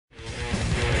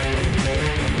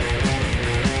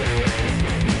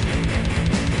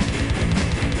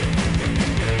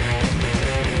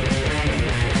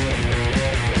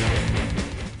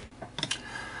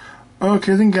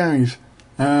Okay then guys,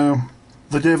 the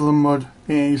Devil in Mud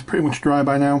is pretty much dry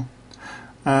by now.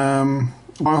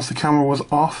 Whilst the camera was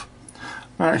off,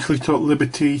 I actually took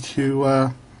liberty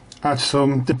to add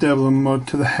some Devil in Mud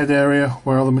to the head area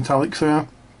where all the metallics are,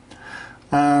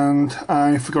 and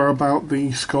I forgot about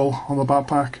the skull on the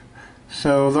backpack.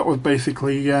 So that was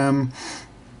basically a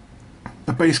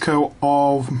base coat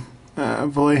of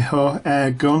Vallejo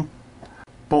air gun.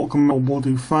 Bolt gun will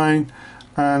do fine,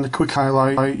 and a quick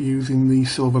highlight using the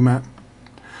silver matte.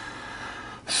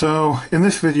 So in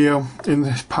this video, in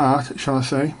this part shall I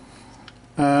say,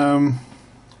 all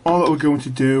that we're going to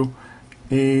do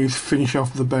is finish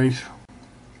off the base,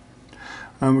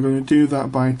 and we're going to do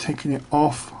that by taking it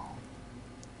off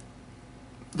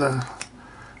the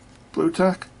blue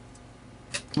tack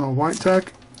or white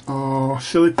tack or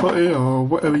silly putty or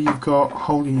whatever you've got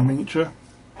holding your miniature.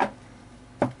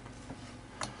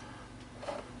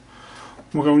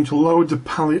 We're going to load the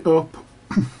palette up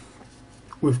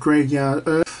with graveyard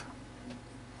earth,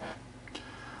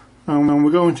 and then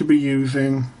we're going to be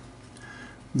using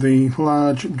the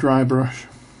large dry brush,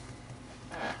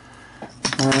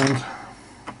 and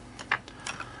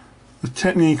the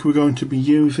technique we're going to be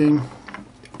using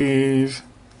is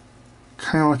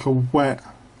kind of like a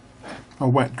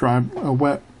wet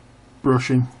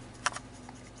brushing.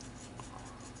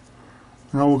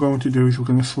 And all we're going to do is we're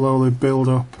going to slowly build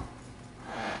up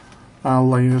our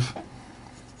layers,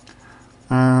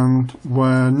 and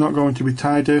we're not going to be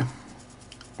tidy.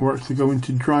 We're actually going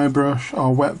to dry brush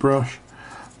or wet brush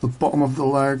the bottom of the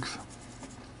legs,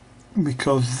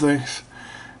 because this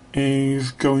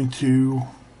is going to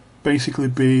basically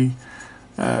be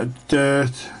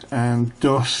dirt and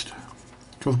dust,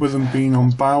 because with them being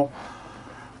on bowels,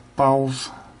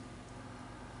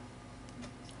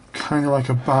 kind of like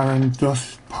a barren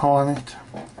dust planet.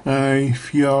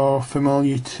 If you're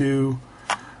familiar to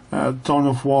Dawn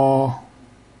of War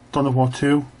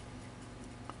 2,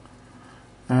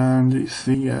 and it's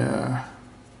the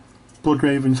Blood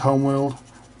Raven's homeworld,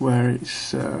 where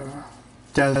it's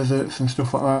deserts and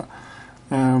stuff like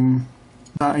that.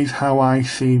 That is how I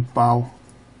see Bal.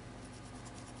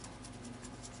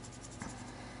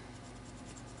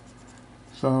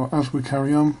 So as we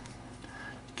carry on, you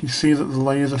can see that the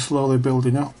layers are slowly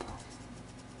building up.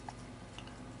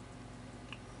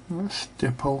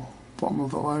 Stipple bottom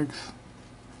of the legs,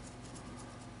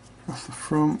 across the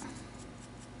front,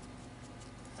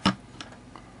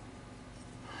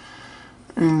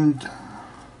 and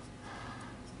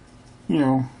you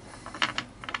know,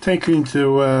 taking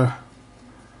into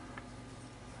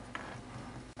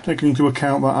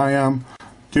account that I am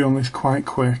doing this quite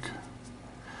quick,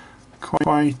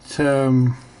 quite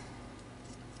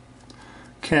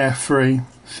carefree,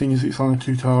 seeing as it's on a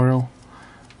tutorial.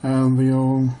 The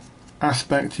whole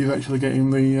aspect is actually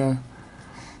getting the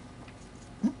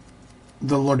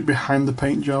logic behind the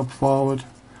paint job forward.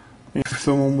 If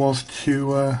someone was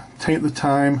to take the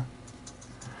time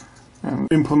and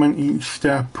implement each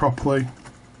step properly,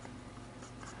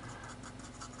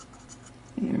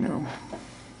 you know,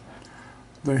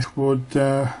 this would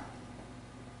this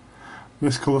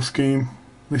colour scheme,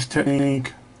 this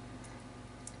technique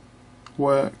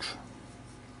works.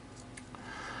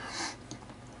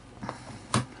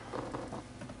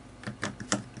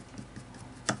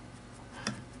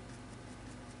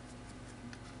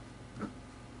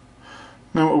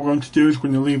 Now what we're going to do is we're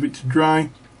going to leave it to dry,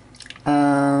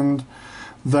 and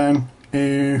then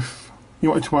if you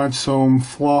wanted to add some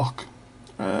flock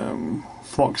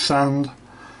sand,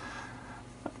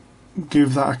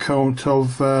 give that a coat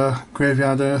of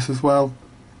graveyard earth as well.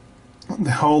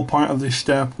 The whole point of this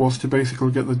step was to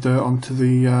basically get the dirt onto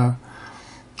the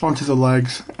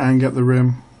legs and get the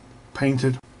rim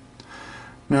painted.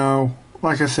 Now,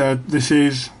 like I said, this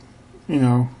is, you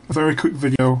know, a very quick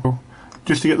video,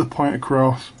 just to get the point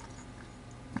across.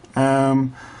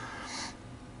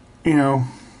 You know,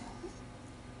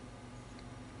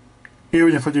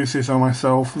 even if I do say so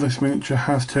myself, this miniature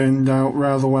has turned out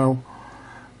rather well.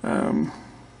 You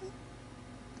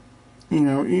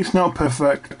know, it's not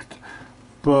perfect,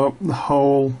 but the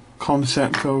whole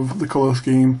concept of the colour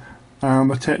scheme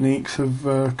and the techniques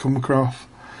have come across,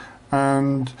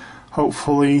 and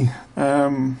hopefully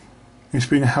it's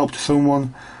been a help to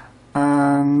someone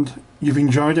and you've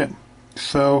enjoyed it.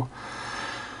 So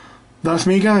that's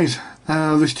me guys,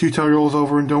 this tutorial is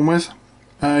over and done with.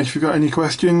 If you've got any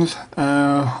questions,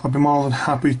 I'll be more than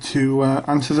happy to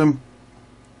answer them,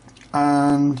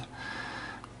 and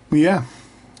yeah,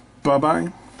 bye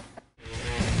bye.